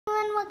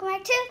welcome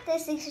back to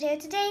This Week's Video.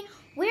 Today,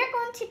 we're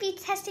going to be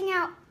testing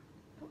out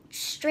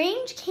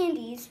strange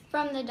candies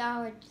from the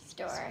dollar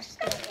store. Let's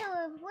go to toy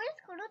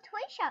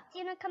shop. Do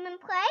you want to come and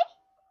play?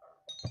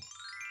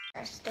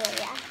 Store,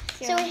 yeah.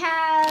 So we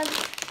have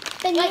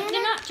banana. Like,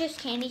 they're not just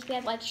candies, we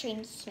have like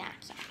strange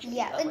snacks actually.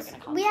 Yeah,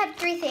 we have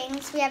three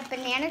things. We have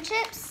banana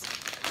chips,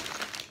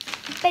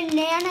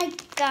 banana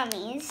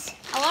gummies.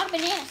 A lot of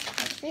banana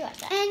stuff, I just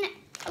realized that. And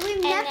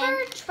we've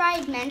never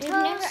tried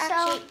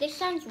Mentos. This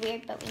sounds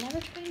weird, but we never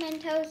tried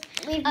Mentos.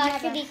 We've never.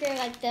 So these are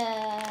like the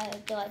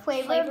like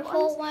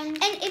flavorful ones.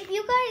 And if we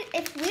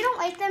don't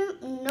like them,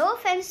 no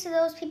offense to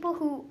those people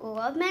who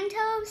love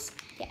Mentos.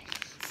 Yes.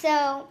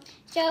 So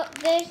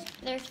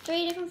there's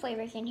three different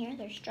flavors in here.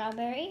 There's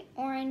strawberry,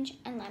 orange,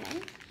 and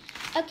lemon.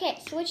 Okay,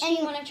 so which do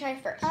you want to try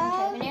first? You want to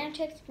try banana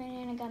chips,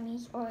 banana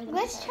gummies, or the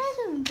Let's try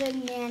the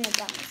banana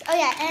gummies. Oh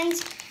yeah, and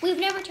we've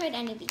never tried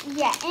any of these.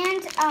 Yeah,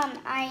 and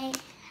I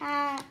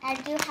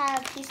do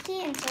have peach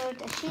tea, and so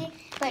does she.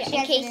 But she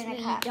has it in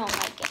a cup. Don't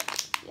like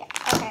it. Yeah.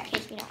 Okay. In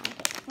case we don't like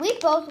it. We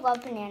both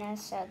love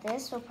bananas, so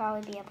this will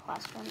probably be a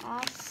plus from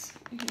us.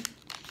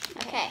 Mm-hmm.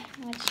 Okay,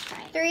 let's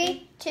try it.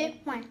 3, 2,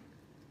 1.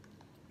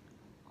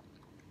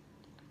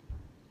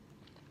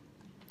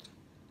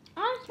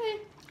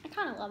 Honestly, I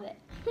kind of love it.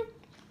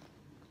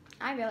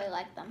 I really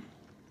like them.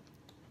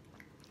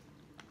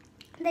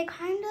 They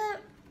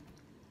don't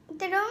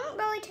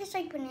really taste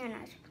like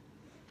bananas.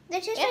 They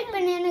taste like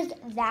bananas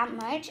that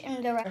much,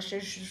 and the rest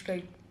is just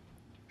like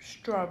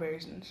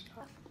strawberries and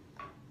stuff.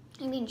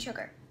 You mean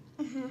sugar?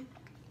 Mhm.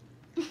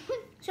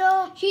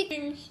 So She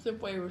thinks the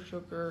flavor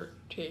sugar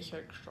tastes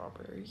like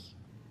strawberries.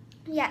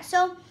 Yeah.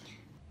 So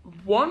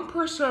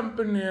 1%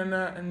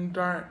 banana and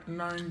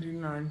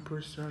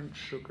 99%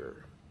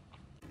 sugar.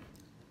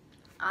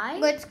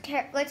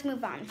 let's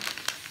move on.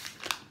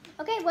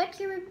 Okay, what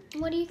do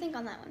you think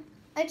on that one?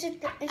 It's in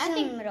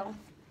the middle.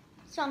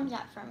 Thumbs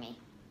up for me.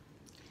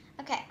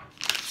 Okay,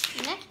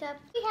 next up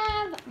we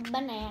have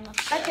banana.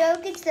 I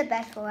joke it's the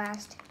best for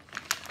last.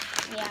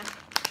 Yeah.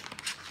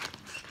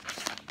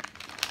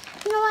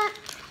 You know what?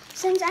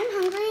 Since I'm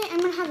hungry, I'm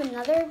gonna have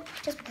another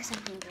just because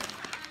I'm hungry.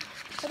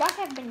 So I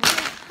have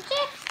bananas.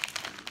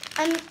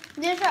 That's it.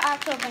 These are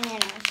actual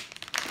bananas.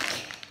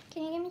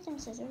 Can you give me some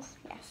scissors?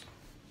 Yes.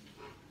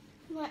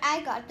 When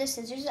I got the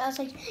scissors, I was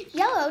like,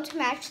 yellow to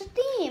match the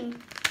theme.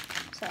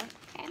 So,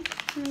 okay.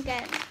 I'm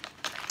good.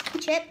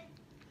 Chip.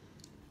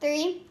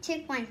 3,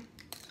 2, 1.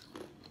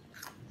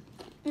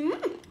 I'm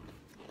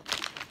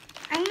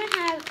gonna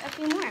have a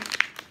few more.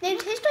 They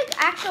taste like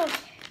actual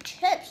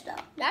chips,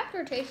 though. That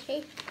sure tastes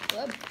good.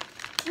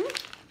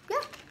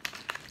 Yeah.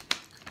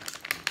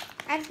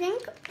 I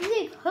think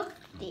they cooked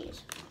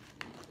these.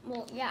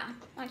 Well, yeah.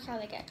 That's how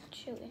they get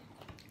chewy.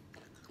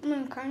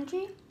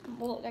 Crunchy.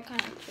 Well, they're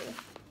kind of chewy.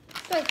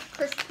 It's like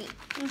crispy.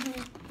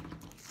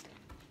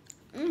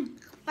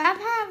 I'm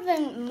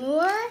having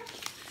more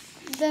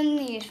than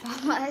these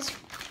from us.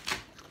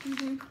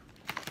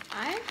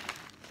 I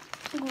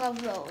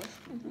love those.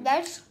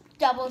 That's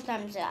double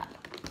thumbs up.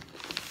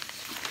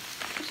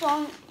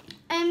 So,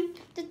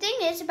 the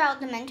thing is about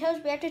the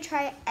Mentos, we have to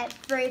try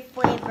every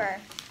flavor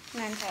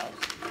Mentos.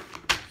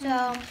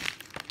 So,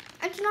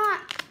 it's not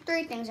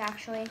 3 things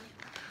actually.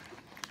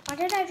 Or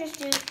did I just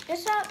do,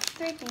 it's not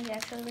 3 things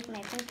actually with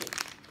my pinky.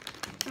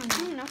 I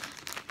don't know.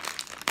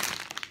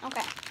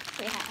 Okay,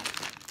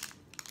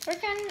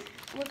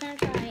 we're gonna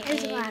try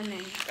It's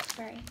lemon.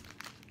 Sorry.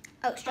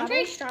 Oh, strawberry?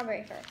 I'll try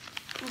strawberry first.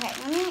 Okay,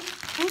 let me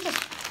just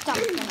dump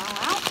them all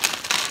out.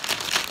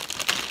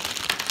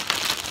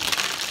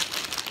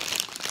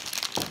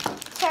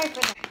 Sorry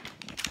for that.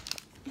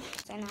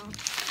 I know.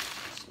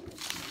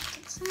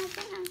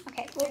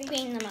 Okay, We'll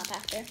clean them up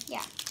after.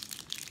 Yeah.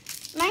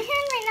 My hand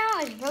right now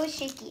is really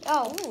shaky.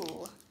 Oh.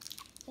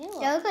 Ooh.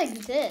 They look like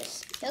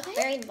this. They look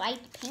very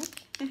light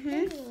pink.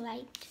 Very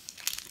light.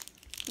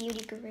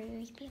 Beauty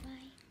gurus be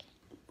like.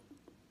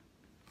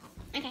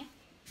 Okay.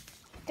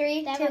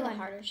 3, That 2, one's a 1.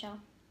 harder shell.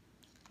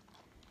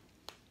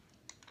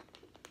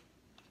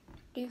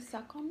 Do you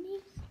suck on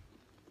these?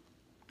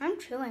 I'm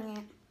chewing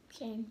it.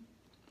 Same.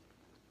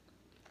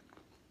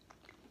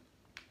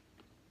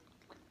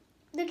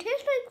 They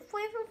taste like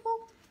flavorful.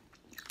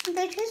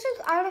 They taste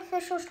like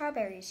artificial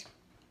strawberries.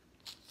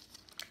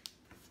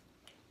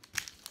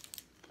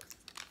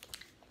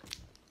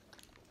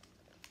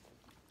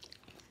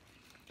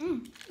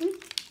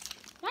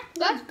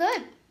 That's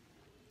good.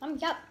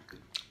 Thumbs up.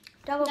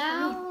 Double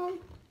Now,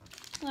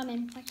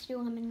 lemon. Let's do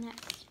lemon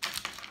next.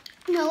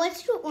 No,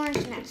 let's do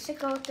orange next to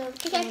go with the.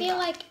 Because I feel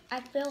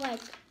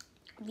like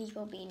these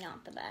will be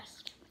not the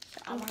best. So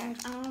I want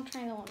to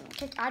try the lemon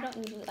because I don't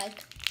usually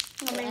like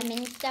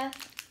lemon stuff.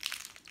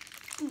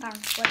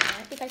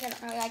 Because I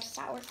don't really like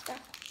sour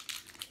stuff.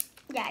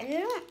 Yeah, you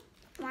don't.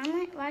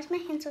 Why is my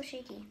hand so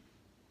shaky?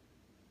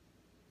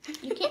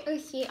 You can't really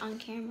see it on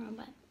camera,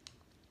 but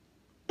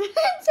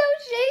It's so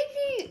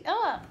shaky.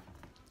 oh.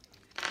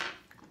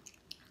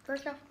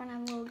 First off, we're gonna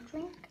have a little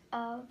drink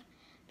of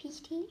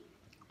peach tea.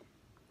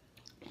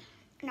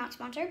 Not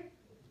sponsored.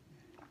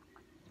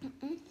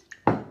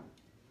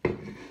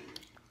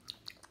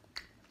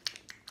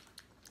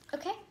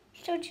 Okay.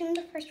 Still chewing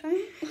the first one.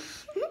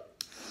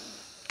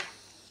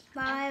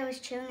 While I was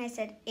chewing, I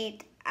said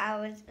 8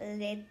 hours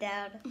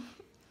later.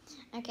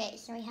 Okay,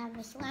 so we have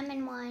this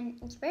lemon one.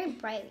 It's very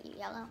bright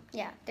yellow.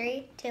 Yeah,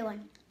 3, 2,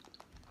 1.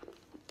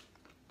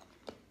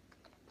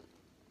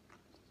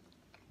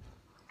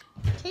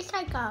 Tastes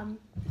like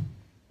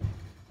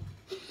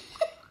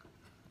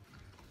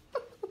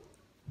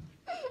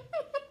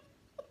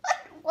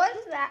What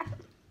was that?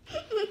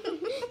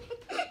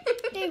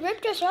 They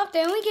ripped us off.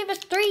 They only gave us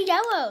 3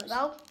 yellows.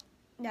 Well,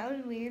 that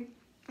was weird.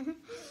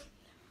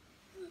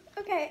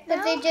 Okay,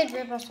 But they did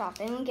rip us off.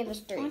 They didn't give us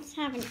 3. Let's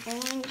have an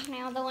orange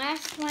now. The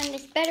last one.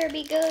 This better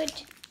be good.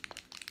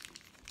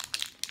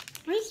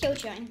 Are you still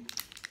chewing?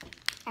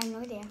 I have no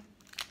idea.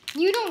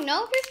 You don't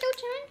know if you're still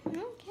chewing?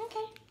 No?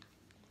 Okay.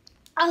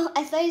 Oh,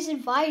 I thought you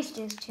said why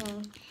still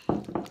chewing.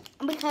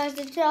 Because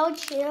it's so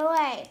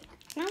chewy.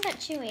 It's not that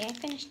chewy. I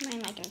finished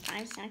mine like in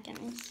 5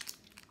 seconds.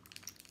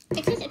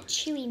 It says a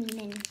chewy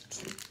mint.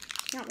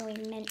 It's not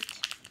really mint.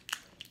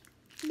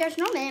 There's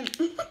no mint.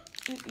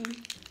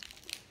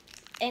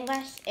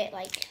 Unless it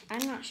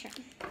I'm not sure.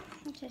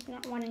 It's just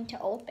not wanting to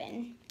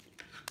open.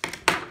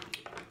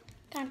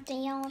 Got the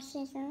yellow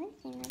scissors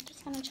and I'm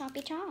just gonna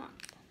choppy chop.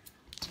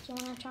 Do you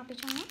want to choppy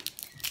chop?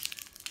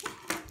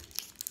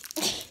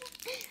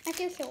 I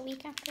feel so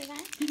weak after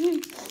that.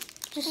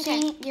 Just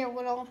Okay. seeing your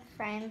little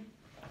friend.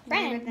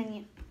 Younger than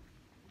you.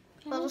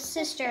 Little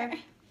sister.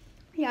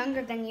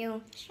 Younger than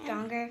you.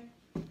 Stronger.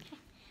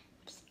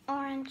 This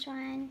orange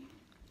one.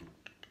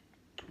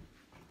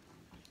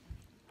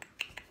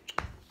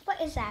 What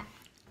is that?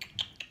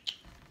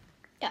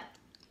 Yeah.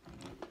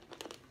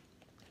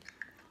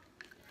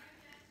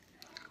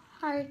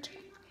 Hard.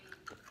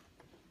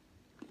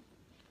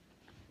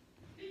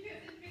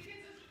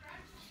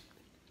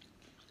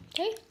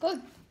 Okay,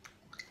 good.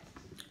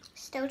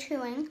 Still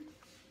chewing.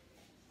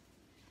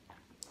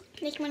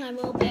 This one a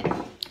little bit.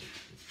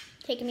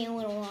 Taking me a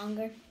little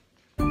longer.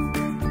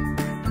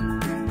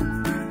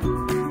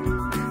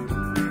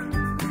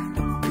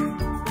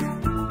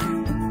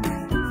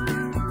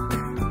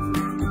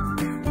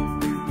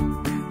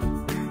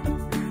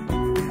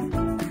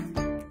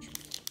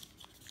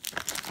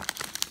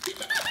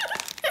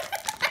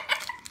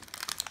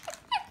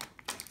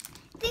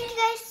 Thank you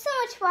guys so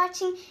much for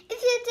watching.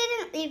 If you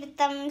didn't, leave a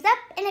thumbs up.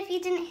 And if you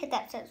didn't, hit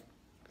that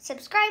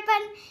subscribe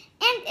button.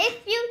 And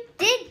if you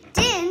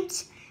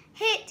didn't,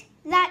 hit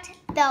that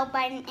bell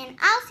button. And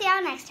I'll see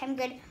y'all next time.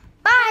 Goodbye.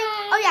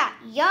 Oh yeah,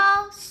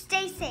 y'all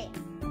stay safe.